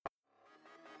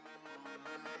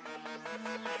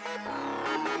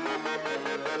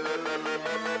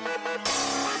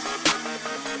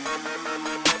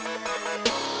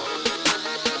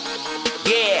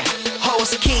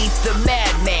host Keith the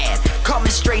Madman,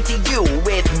 coming straight to you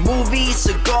with movies,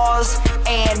 cigars,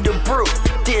 and a brew.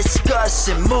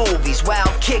 Discussing movies while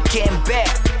kicking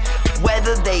back,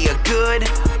 whether they are good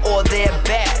or they're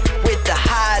bad. With the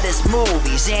hottest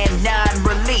movies and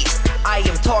non-released, I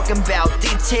am talking about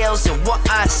details and what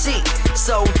I see.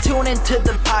 So tune into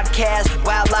the podcast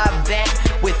while I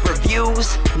vent with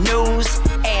reviews, news,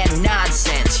 and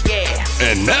nonsense, yeah.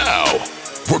 And now,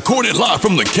 recorded live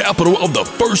from the capital of the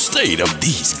first state of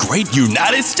these great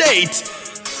United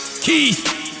States, Keith.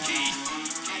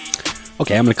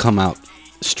 Okay, I'm going to come out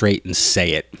straight and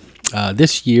say it.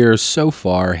 This year so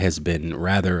far has been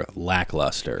rather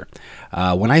lackluster.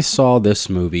 When I saw this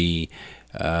movie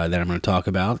that I'm going to talk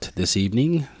about this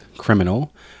evening,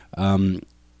 Criminal, the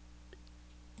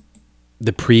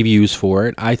previews for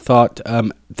it, I thought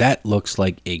that looks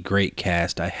like a great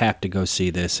cast. I have to go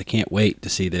see this. I can't wait to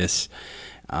see this.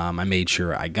 I made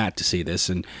sure I got to see this.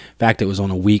 In fact, it was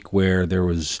on a week where there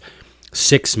was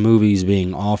 6 movies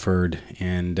being offered,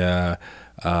 and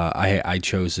I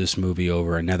chose this movie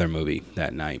over another movie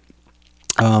that night.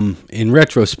 In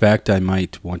retrospect, I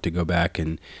might want to go back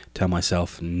and tell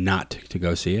myself not to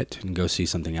go see it and go see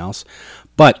something else.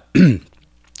 But,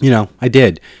 I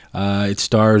did. It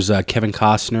stars Kevin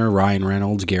Costner, Ryan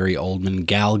Reynolds, Gary Oldman,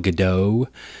 Gal Gadot,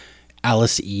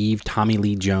 Alice Eve, Tommy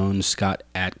Lee Jones, Scott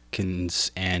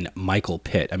Adkins, and Michael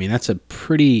Pitt. I mean, that's a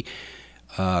pretty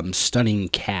stunning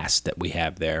cast that we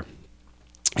have there.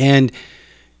 And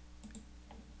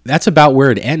that's about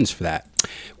where it ends for that.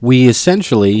 We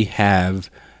essentially have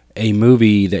a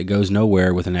movie that goes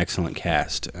nowhere with an excellent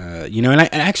cast. And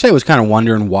I was kind of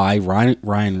wondering why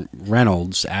Ryan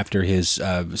Reynolds, after his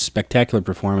spectacular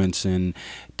performance in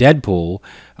Deadpool,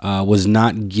 was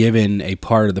not given a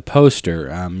part of the poster.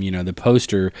 The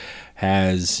poster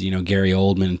has, Gary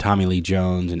Oldman and Tommy Lee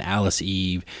Jones and Alice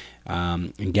Eve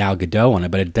and Gal Gadot on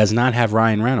it, but it does not have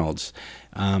Ryan Reynolds.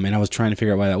 And I was trying to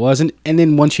figure out why that was. And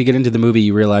then once you get into the movie,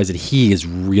 you realize that he is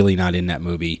really not in that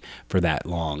movie for that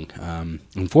long.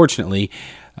 Unfortunately,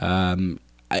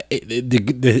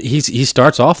 he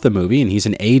starts off the movie and he's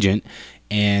an agent,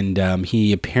 and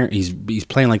he's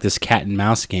playing like this cat and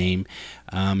mouse game.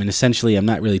 And essentially, I'm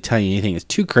not really telling you anything that's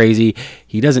too crazy.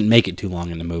 He doesn't make it too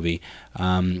long in the movie.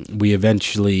 We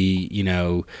eventually,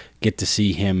 get to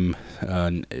see him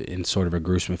in sort of a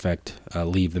gruesome effect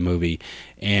leave the movie.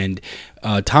 And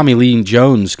Tommy Lee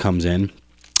Jones comes in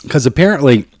because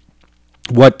apparently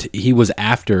what he was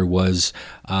after was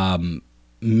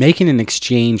making an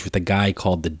exchange with a guy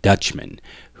called the Dutchman,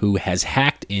 who has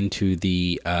hacked into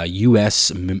the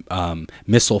U.S.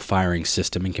 Missile firing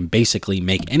system and can basically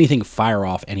make anything fire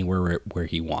off anywhere where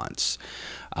he wants.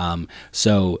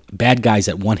 So bad guys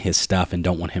that want his stuff and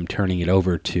don't want him turning it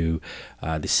over to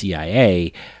the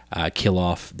CIA kill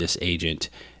off this agent.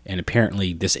 And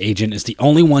apparently this agent is the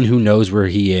only one who knows where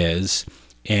he is.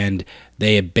 And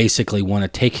they basically want to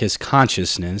take his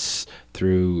consciousness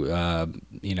through,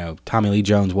 Tommy Lee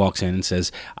Jones walks in and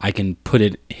says, I can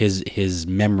put his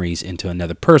memories into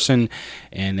another person.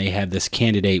 And they have this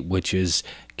candidate, which is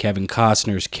Kevin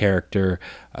Costner's character,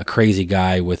 a crazy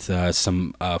guy with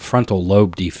some frontal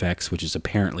lobe defects, which is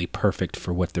apparently perfect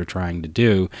for what they're trying to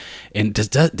do. And does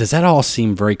that all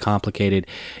seem very complicated?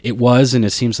 It was, and it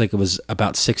seems like it was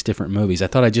about 6 different movies. I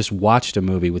thought I just watched a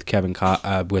movie with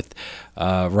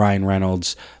Ryan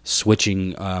Reynolds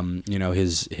switching,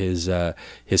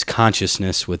 his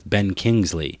consciousness with Ben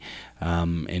Kingsley.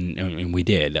 And we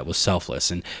did. That was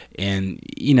Selfless. And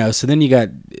so then you got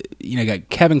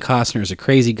Kevin Costner as a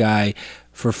crazy guy.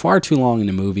 For far too long in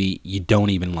the movie, you don't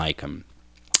even like him.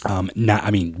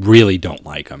 Really don't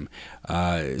like him.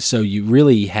 So you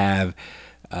really have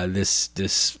this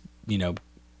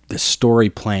story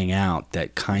playing out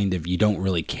that kind of, you don't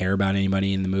really care about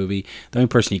anybody in the movie. The only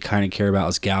person you kind of care about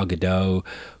is Gal Gadot,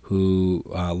 who,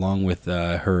 along with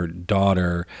her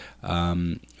daughter,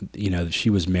 she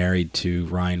was married to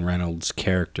Ryan Reynolds'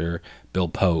 character, Bill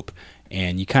Pope.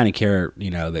 And you kind of care,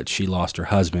 that she lost her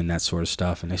husband, that sort of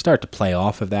stuff. And they start to play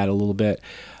off of that a little bit.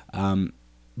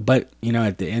 But,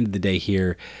 at the end of the day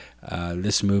here,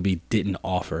 this movie didn't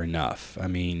offer enough. I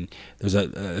mean, there's a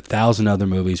 1,000 other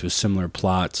movies with similar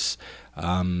plots.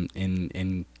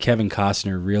 And Kevin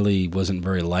Costner really wasn't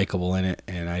very likable in it.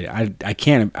 And I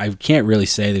can't really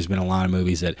say there's been a lot of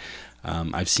movies that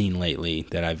I've seen lately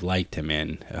that I've liked him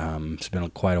in. It's been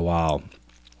quite a while.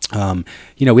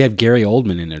 We have Gary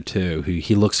Oldman in there too, who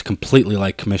he looks completely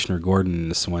like Commissioner Gordon in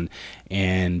this one,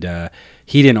 and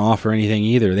he didn't offer anything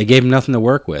either. They gave him nothing to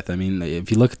work with. I mean,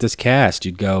 if you look at this cast,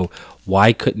 you'd go,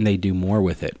 why couldn't they do more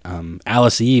with it?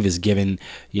 Alice Eve is given,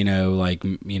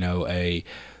 a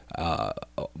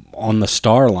on the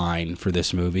star line for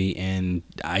this movie, and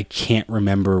I can't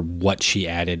remember what she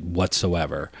added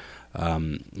whatsoever.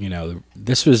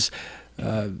 This was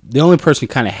the only person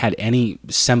who kind of had any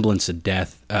semblance of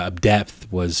depth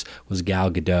was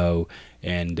Gal Gadot,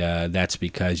 and that's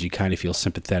because you kind of feel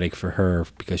sympathetic for her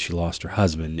because she lost her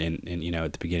husband, and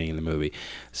at the beginning of the movie.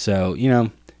 So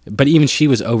but even she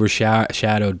was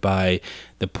overshadowed by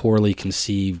the poorly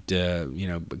conceived,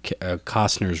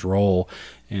 Costner's role,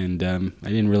 and I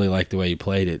didn't really like the way he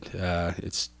played it.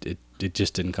 It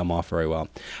just didn't come off very well.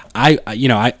 I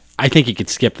think he could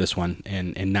skip this one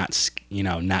and not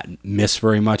miss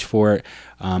very much for it.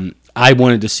 I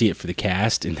wanted to see it for the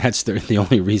cast, and that's the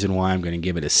only reason why I'm going to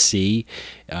give it a C.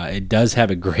 It does have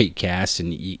a great cast,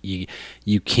 and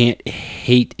you can't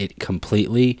hate it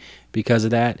completely because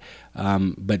of that.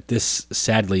 But this,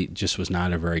 sadly, just was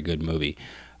not a very good movie.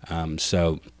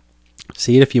 So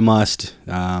see it if you must.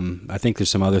 I think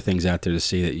there's some other things out there to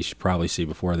see that you should probably see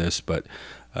before this, but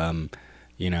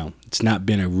it's not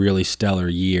been a really stellar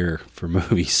year for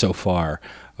movies so far.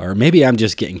 Or maybe I'm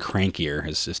just getting crankier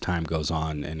as time goes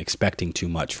on and expecting too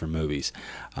much from movies.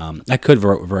 That could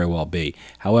very well be.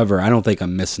 However, I don't think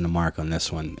I'm missing the mark on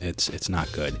this one. It's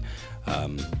not good.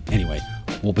 Anyway,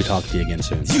 we'll be talking to you again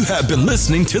soon. You have been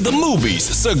listening to the Movies,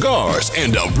 Cigars,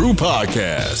 and a Brew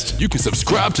podcast. You can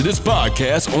subscribe to this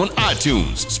podcast on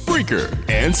iTunes, Spreaker,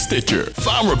 and Stitcher.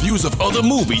 Find reviews of other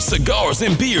movies, cigars,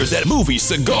 and beers at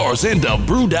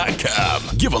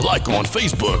moviescigarsandabrew.com. Give a like on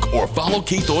Facebook or follow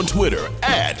Keith on Twitter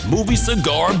at Movie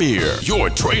Cigar Beer. Your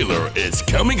trailer is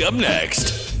coming up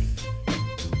next.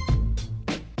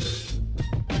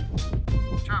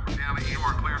 Chopper County, you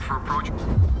are cleared for approach.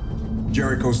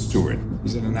 Jericho Stewart.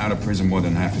 He's in and out of prison more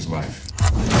than half his life.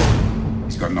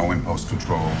 He's got no impulse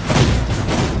control.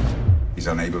 He's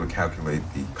unable to calculate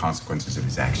the consequences of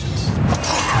his actions.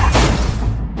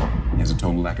 He has a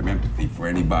total lack of empathy for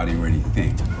anybody or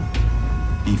anything.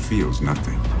 He feels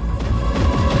nothing.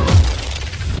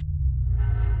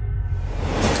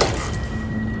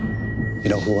 You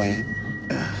know who I am?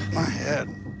 My head.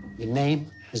 Your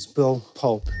name is Bill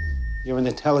Pope. You're an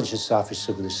intelligence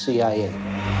officer with the CIA.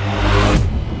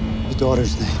 Your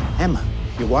daughter's name? Emma.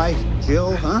 Your wife?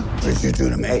 Jill, huh? What did you do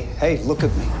to me? Hey, look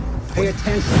at me. Pay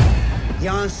attention.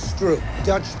 Jan Stroop,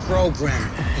 Dutch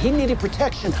programmer. He needed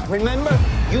protection. Remember?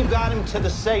 You got him to the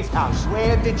safe house.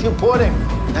 Where did you put him?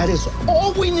 That is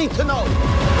all we need to know.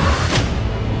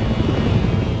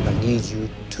 I need you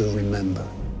to remember.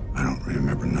 I don't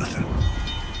remember nothing.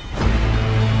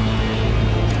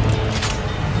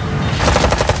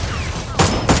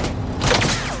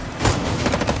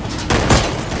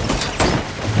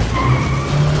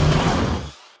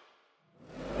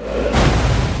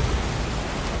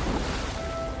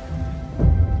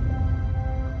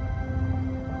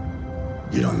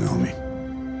 You don't know me,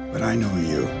 but I know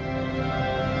you.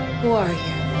 Who are you?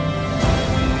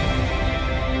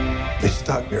 They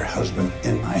stuck your husband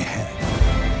in my head.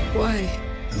 Why?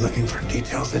 They're looking for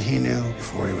details that he knew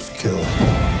before he was killed.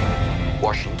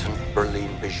 Washington, Berlin,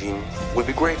 Beijing will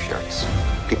be graveyards.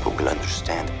 People will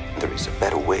understand there is a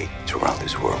better way to run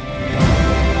this world.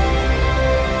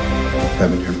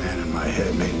 Having your man in my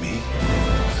head made me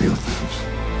feel things.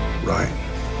 Right,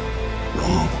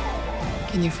 wrong.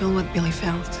 Can you feel what Billy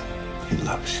felt? He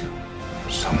loves you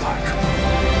so much.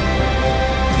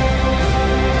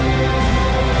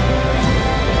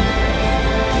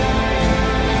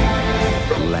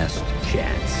 Last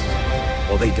chance,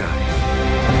 or they die.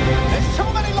 There's too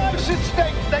many lives at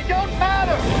stake. They don't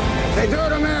matter. They do it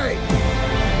to me.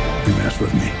 They messed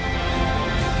with me.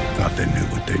 Thought they knew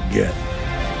what they'd get.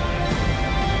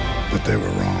 But they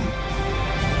were wrong.